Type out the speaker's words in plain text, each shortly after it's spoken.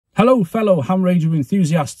Hello fellow ham radio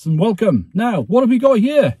enthusiasts and welcome. Now what have we got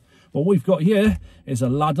here? What we've got here is a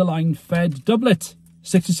ladder line fed doublet,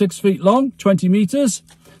 66 feet long, 20 meters.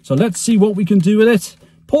 So let's see what we can do with it.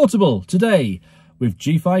 Portable today with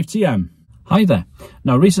G5TM. Hi there.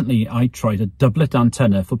 Now recently I tried a doublet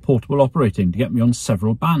antenna for portable operating to get me on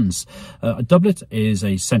several bands. A doublet is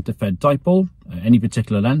a centre fed dipole, any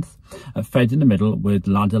particular length, fed in the middle with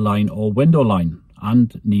ladder line or window line,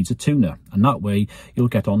 and needs a tuner, and that way you'll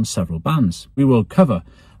get on several bands. We will cover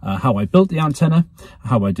how I built the antenna,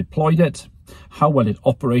 how I deployed it, how well it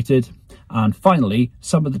operated, and finally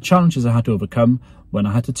some of the challenges I had to overcome when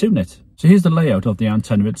I had to tune it. So here's the layout of the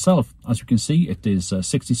antenna itself. As you can see, it is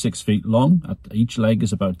 66 feet long. Each leg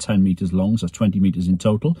is about 10 meters long, so 20 meters in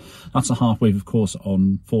total. That's a half wave, of course,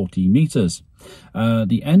 on 40 meters.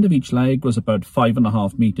 The end of each leg was about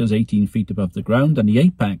 5.5 meters, 18 feet above the ground, and the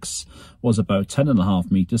apex was about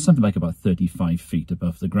 10.5 meters, something like about 35 feet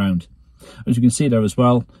above the ground. As you can see there as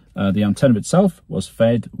well, the antenna itself was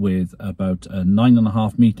fed with about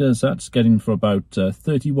 9.5 meters. That's getting for about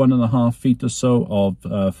 31.5 feet or so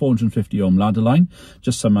of 450 ohm ladder line,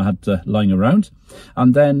 just some I had lying around.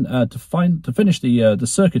 And then to finish the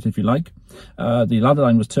circuit, if you like, the ladder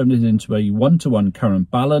line was terminated into a 1-to-1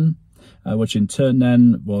 current balun, which in turn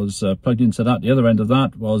then was plugged into that. The other end of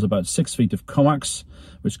that was about 6 feet of coax,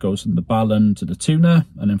 which goes from the balun to the tuner,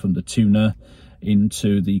 and then from the tuner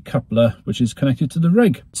into the coupler, which is connected to the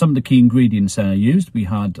rig. Some of the key ingredients I used, we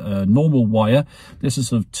had normal wire. This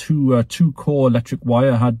is a two core electric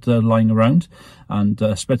wire I had lying around, and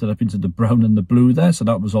split it up into the brown and the blue there, so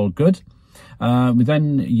that was all good. We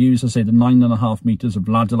then used, as I say, the 9.5 meters of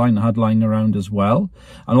ladder line I had lying around as well,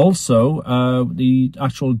 and also the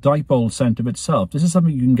actual dipole centre itself. This is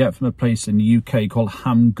something you can get from a place in the UK called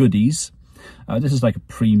Ham Goodies. This is like a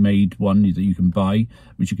pre-made one that you can buy,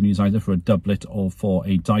 which you can use either for a doublet or for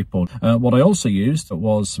a dipole. What I also used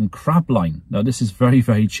was some crab line. Now this is very,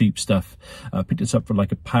 very cheap stuff. I picked this up for like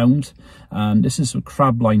 £1, and this is a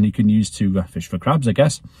crab line you can use to fish for crabs, I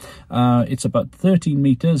guess. It's about 13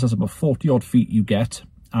 meters, that's about 40 odd feet you get.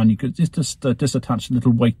 And you could just disattach the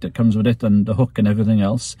little weight that comes with it and the hook and everything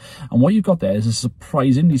else. And what you've got there is a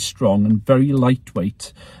surprisingly strong and very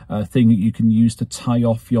lightweight thing that you can use to tie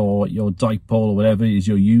off your dipole or whatever it is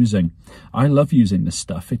you're using. I love using this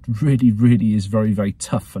stuff. It really, really is very, very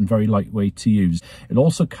tough and very lightweight to use. It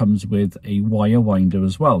also comes with a wire winder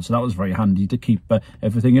as well, so that was very handy to keep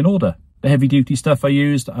everything in order. The heavy duty stuff I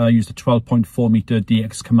used a 12.4 meter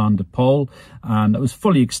DX Commander pole, and it was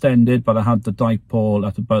fully extended, but I had the dipole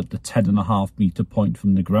at about the 10.5 meter point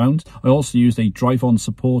from the ground. I also used a drive-on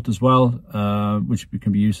support as well, which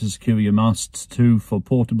can be used to secure your masts too for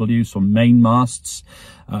portable use on main masts.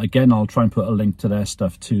 Again, I'll try and put a link to their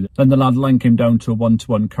stuff too. Then the ladder line came down to a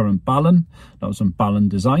 1-to-1 current balun. That was on balun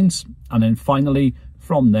designs. And then finally,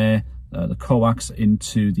 from there, the coax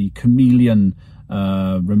into the Chameleon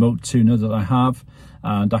remote tuner that I have,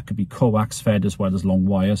 and that could be coax fed as well as long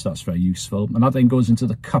wires. That's very useful. And that then goes into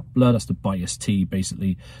the coupler. That's the bias T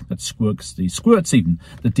basically that squirts the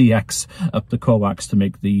DX up the coax to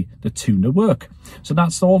make the tuner work. So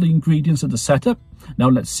that's all the ingredients of the setup. Now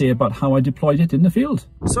let's see about how I deployed it in the field.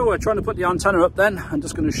 So we're trying to put the antenna up then. I'm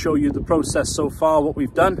just going to show you the process so far, what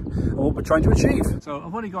we've done and what we're trying to achieve. So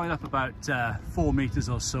I've only gone up about 4 meters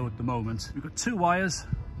or so at the moment. We've got 2 wires,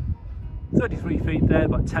 33 feet there,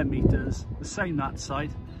 about 10 meters, the same that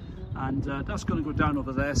side, and that's going to go down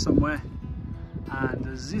over there somewhere, and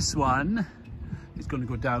this one is going to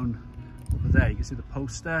go down over there. You can see the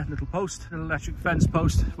post there, little electric fence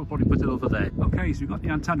post. We'll probably put it over there. Okay, so we've got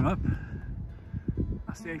the antenna up.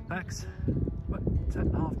 That's the apex, about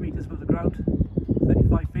 10.5 meters above the ground,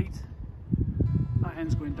 35 feet. That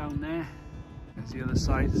end's going down there. There's the other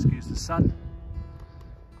side, excuse the sun,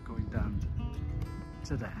 going down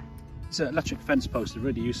to there. This electric fence post is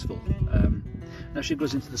really useful. It actually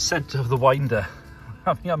goes into the centre of the winder.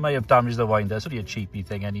 I think I may have damaged the winder. It's only a cheapy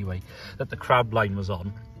thing anyway, that the crab line was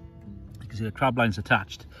on. You can see the crab line's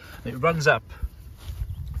attached. It runs up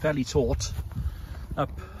fairly taut,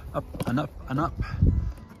 up and up and up,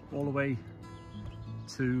 all the way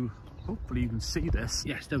to, hopefully you can see this.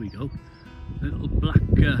 Yes, there we go. The little black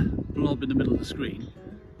blob in the middle of the screen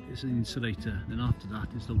is an insulator. Then after that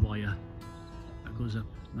is the wire that goes up.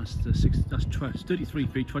 That's 33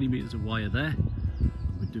 feet, 20 meters of wire there.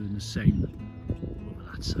 We're doing the same over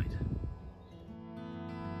that side.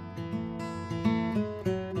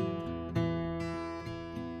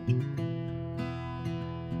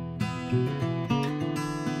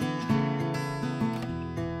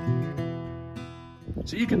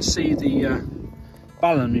 So you can see the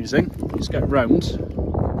balun I'm using. Just get round.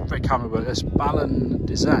 Very camera with this. Ballon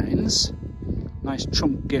Designs. Nice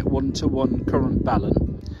chunky 1-to-1 current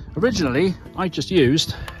ballon. Originally, I just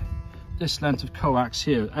used this length of coax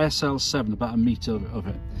here, SL7, about a metre of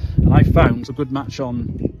it. And I found a good match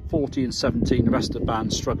on 40 and 17. The rest of the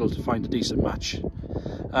band struggled to find a decent match.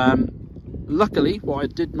 Luckily, what I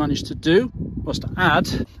did manage to do was to add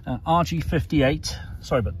RG58,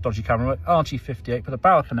 sorry about dodgy camera, RG58 with a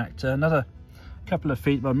barrel connector, another couple of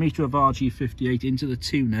feet, about a metre of RG58 into the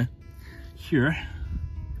tuner here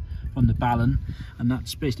on the ballon, and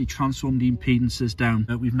that's basically transformed the impedances down.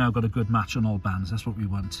 We've now got a good match on all bands. That's what we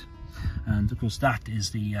want. And of course that is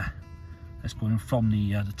the that's going from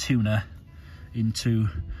the tuner into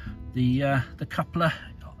the coupler,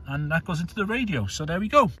 and that goes into the radio. So there we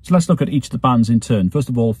go. So let's look at each of the bands in turn. First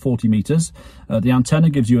of all, 40 meters. The antenna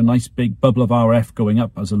gives you a nice big bubble of RF going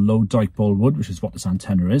up as a low dipole would, which is what this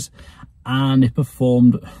antenna is, and it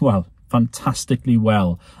performed, well, fantastically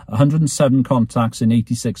well. 107 contacts in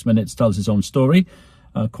 86 minutes tells its own story,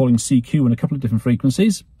 calling CQ in a couple of different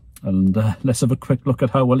frequencies. And let's have a quick look at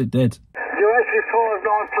how well it did.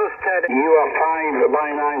 You are 5 by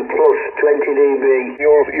 9 plus 20 dB.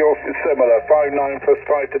 You're similar, 5, 9 plus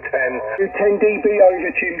 5 to 10. You 10 dB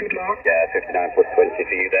over, Tim. Good luck. Yeah, 59 plus 20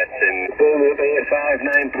 for you there, Tim. Boom up here, 5,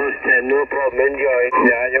 9 plus 10. No problem, enjoy.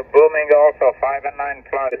 Yeah, you're booming also, 5 and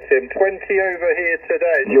 9 plus, Tim. 20 over here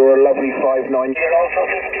today. You're a lovely 5, 9. You're also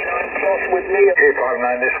 59 plus with me. You're 5,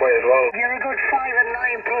 9 this way as well. You're a good 5 and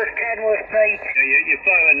 9 plus 10 with me. Yeah, you're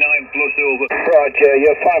 5 and 9 plus over. Roger,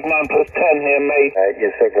 you're 5, 9 plus 10 here, mate.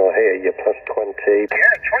 Your signal here, you're plus 20. Yeah, 20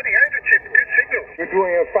 over, Chip. Good signal. You're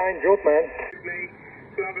doing a fine job, man.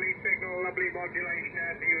 Lovely signal, lovely modulation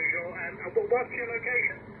as usual. And what's your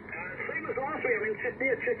location? Same as last week. I mean,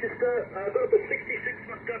 near Chichester. I've got the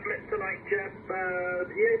 66-foot doublet tonight, Jeff.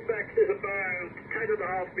 The apex is about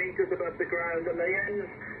 10.5 metres above the ground, and the ends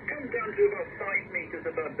come down to about 5 metres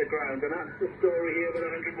above the ground. And that's the story here with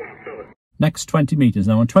 100 watts of it. Next, 20 meters.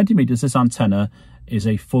 Now on 20 meters, this antenna is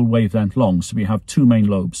a full wavelength long, so we have two main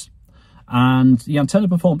lobes. And the antenna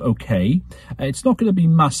performed okay. It's not going to be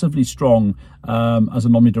massively strong as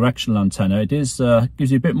an omnidirectional antenna. It is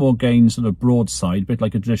gives you a bit more gain sort of broadside, a bit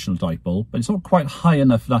like a traditional dipole, but it's not quite high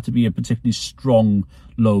enough for that to be a particularly strong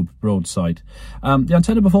lobe broadside. The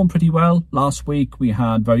antenna performed pretty well. Last week we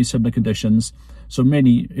had very similar conditions, so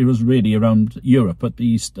mainly it was really around Europe, but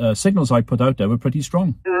the signals I put out there were pretty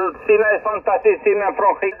strong.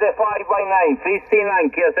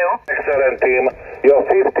 Excellent, team. You're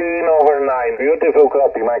 15 over 9. Beautiful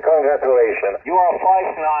copy. My congratulations. You are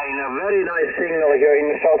 5-9. A very nice signal here in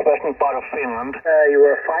the southwestern part of Finland. You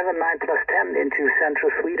were 5 and 9 plus 10 into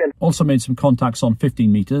central Sweden. Also made some contacts on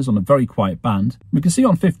 15 meters on a very quiet band. We can see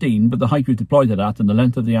on 15, but the height we've deployed it at and the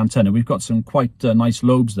length of the antenna, we've got some quite nice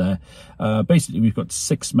lobes there. Basically, we've got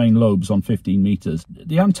 6 main lobes on 15 meters.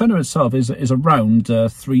 The antenna itself is around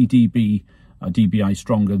 3 dB. dBi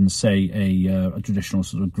stronger than, say, a traditional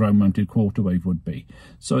sort of ground-mounted quarter wave would be.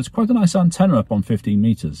 So it's quite a nice antenna up on 15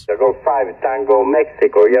 meters. Go 5 Tango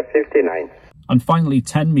Mexico, you're 59. And finally,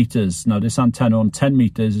 10 meters. Now, this antenna on 10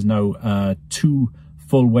 meters is now 2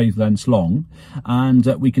 full wavelengths long. And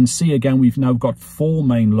we can see, again, we've now got 4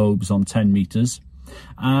 main lobes on 10 meters.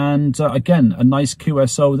 And again, a nice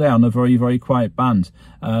QSO there on a very, very quiet band.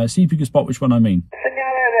 See if you can spot which one I mean.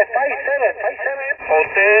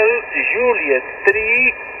 Hotel Juliet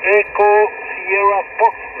 3 Echo Sierra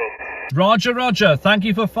Foxtrot. Roger, Roger. Thank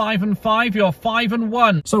you for 5 and 5. You're 5 and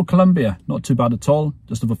 1. So Colombia, not too bad at all.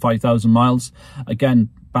 Just over 5,000 miles. Again,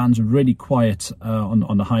 bands are really quiet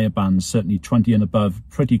on the higher bands. Certainly 20 and above.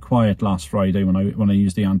 Pretty quiet last Friday when I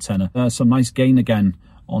used the antenna. Some nice gain again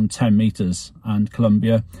on 10 meters, and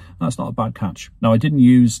Colombia, that's not a bad catch. Now, I didn't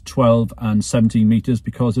use 12 and 17 meters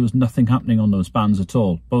because there was nothing happening on those bands at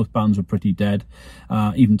all. Both bands were pretty dead.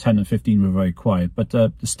 Even 10 and 15 were very quiet. But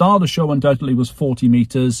the star of the show undoubtedly was 40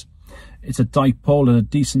 meters. It's a dipole at a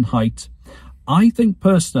decent height. I think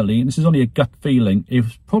personally, and this is only a gut feeling, it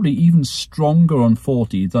was probably even stronger on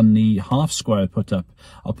 40 than the half square I put up.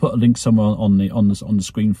 I'll put a link somewhere on the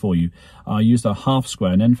screen for you. I used a half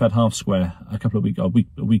square, an end-fed half square, a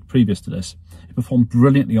week previous to this. It performed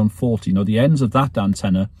brilliantly on 40. Now the ends of that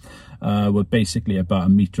antenna were basically about a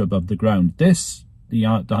metre above the ground. This, the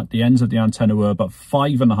ends of the antenna were about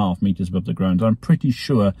 5.5 meters above the ground. I'm pretty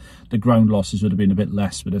sure the ground losses would have been a bit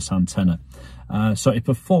less with this antenna. So it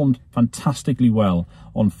performed fantastically well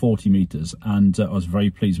on 40 meters, and I was very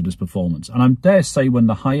pleased with this performance. And I dare say when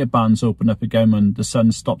the higher bands open up again, when the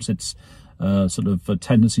sun stops its sort of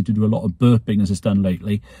tendency to do a lot of burping as it's done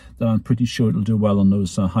lately, then I'm pretty sure it'll do well on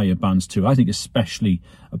those higher bands too. I think especially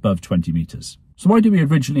above 20 meters. So why do we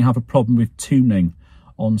originally have a problem with tuning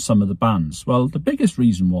on some of the bands? Well, the biggest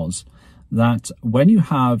reason was that when you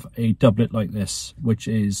have a doublet like this, which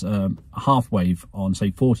is a half wave on,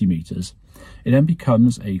 say, 40 meters, it then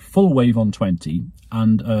becomes a full wave on 20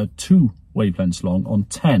 and 2 wavelengths long on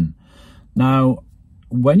 10. Now,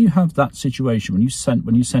 when you have that situation, when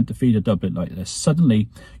you sent to feed a doublet like this, suddenly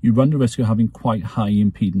you run the risk of having quite high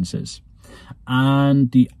impedances.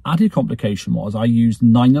 And the added complication was I used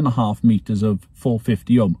 9.5 meters of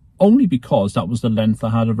 450 ohm, only because that was the length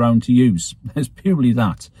I had around to use. It's purely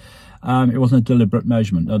that. It wasn't a deliberate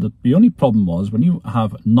measurement. Now, the only problem was when you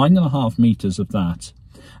have 9.5 meters of that,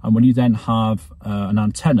 and when you then have an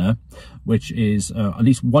antenna, which is at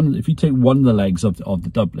least one, if you take one of the legs of the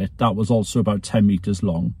doublet, that was also about 10 meters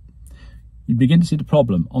long, you begin to see the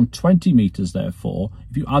problem. On 20 meters, therefore,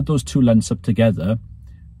 if you add those two lengths up together,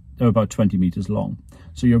 they're about 20 meters long.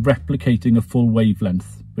 So you're replicating a full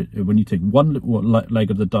wavelength. But when you take one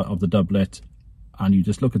leg of the doublet and you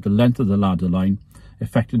just look at the length of the ladder line,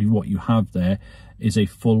 effectively what you have there is a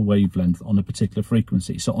full wavelength on a particular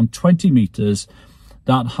frequency. So on 20 meters,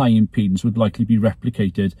 that high impedance would likely be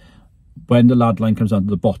replicated when the ladder line comes down to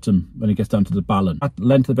the bottom, when it gets down to the balun. That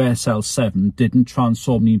length of ASL7 didn't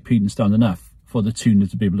transform the impedance down enough for the tuner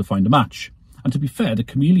to be able to find a match. And to be fair, the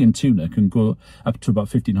chameleon tuner can go up to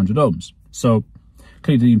about 1500 ohms. So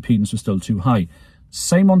clearly the impedance was still too high.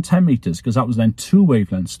 Same on 10 meters, because that was then 2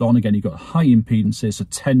 wavelengths long. Again, you've got high impedances, so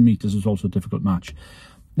 10 meters was also a difficult match.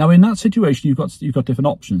 Now, in that situation, you've got different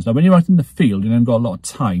options. Now, when you're out in the field, you haven't got a lot of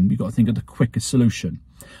time, you've got to think of the quickest solution.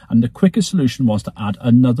 And the quickest solution was to add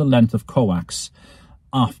another length of coax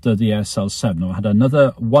after the ASL7. Now, I had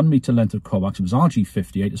another 1 meter length of coax. It was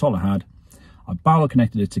RG58, that's all I had. I barrel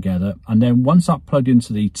connected it together, and then once that plugged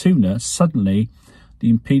into the tuner, suddenly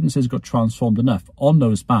the impedances got transformed enough on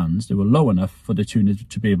those bands. They were low enough for the tuner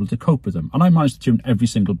to be able to cope with them. And I managed to tune every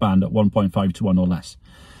single band at 1.5 to 1 or less.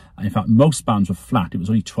 And in fact, most bands were flat. It was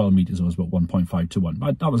only 12 meters, it was about 1.5 to 1.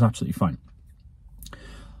 But that was absolutely fine.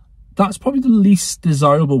 That's probably the least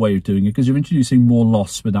desirable way of doing it, because you're introducing more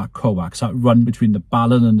loss with that coax. That run between the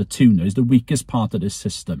balun and the tuner is the weakest part of this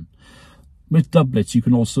system. With doublets, you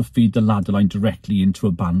can also feed the ladder line directly into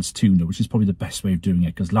a band's tuner, which is probably the best way of doing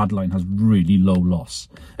it, because ladder line has really low loss.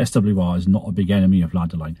 SWR is not a big enemy of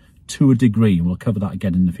ladder line, to a degree, and we'll cover that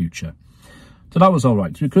again in the future. So that was all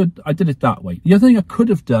right. So I did it that way. The other thing I could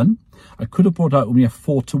have done, I could have brought out only a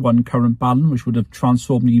 4 to 1 current balun, which would have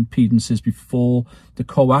transformed the impedances before the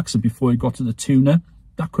coax and before it got to the tuner.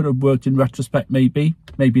 That could have worked in retrospect, maybe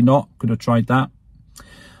not. Could have tried that.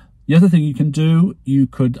 The other thing you can do, you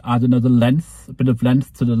could add another length, a bit of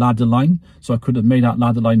length to the ladder line. So I could have made that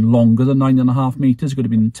ladder line longer than 9.5 meters. It could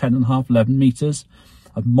have been 10.5, 11 meters.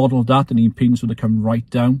 I've modelled that and the impedance would have come right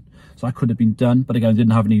down. So that could have been done. But again, I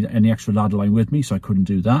didn't have any extra ladder line with me, so I couldn't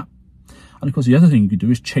do that. And of course, the other thing you could do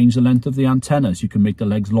is change the length of the antennas. You can make the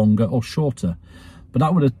legs longer or shorter. But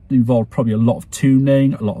that would have involved probably a lot of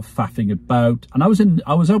tuning, a lot of faffing about. And I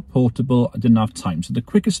was out portable, I didn't have time. So the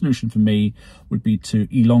quickest solution for me would be to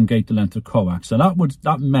elongate the length of coax. So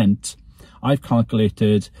that meant I've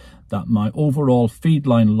calculated that my overall feed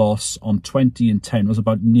line loss on 20 and 10 was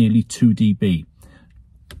about nearly 2 dB.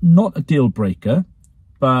 Not a deal breaker,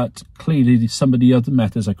 but clearly some of the other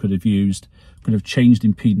methods I could have used could have changed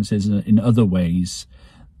impedances in other ways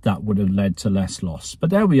that would have led to less loss. But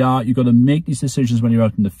there we are. You've got to make these decisions when you're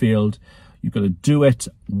out in the field. You've got to do it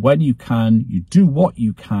when you can. You do what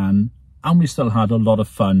you can. And we still had a lot of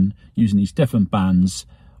fun using these different bands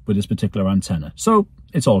with this particular antenna. So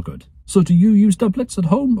it's all good. So do you use doublets at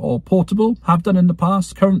home or portable? Have done in the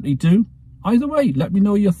past, currently do? Either way, let me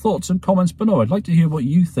know your thoughts and comments below. I'd like to hear what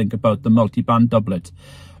you think about the multi-band doublet.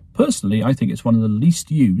 Personally, I think it's one of the least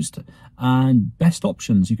used and best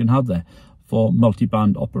options you can have there for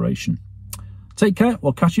multi-band operation. Take care.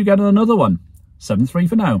 We'll catch you again on another one. 7-3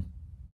 for now.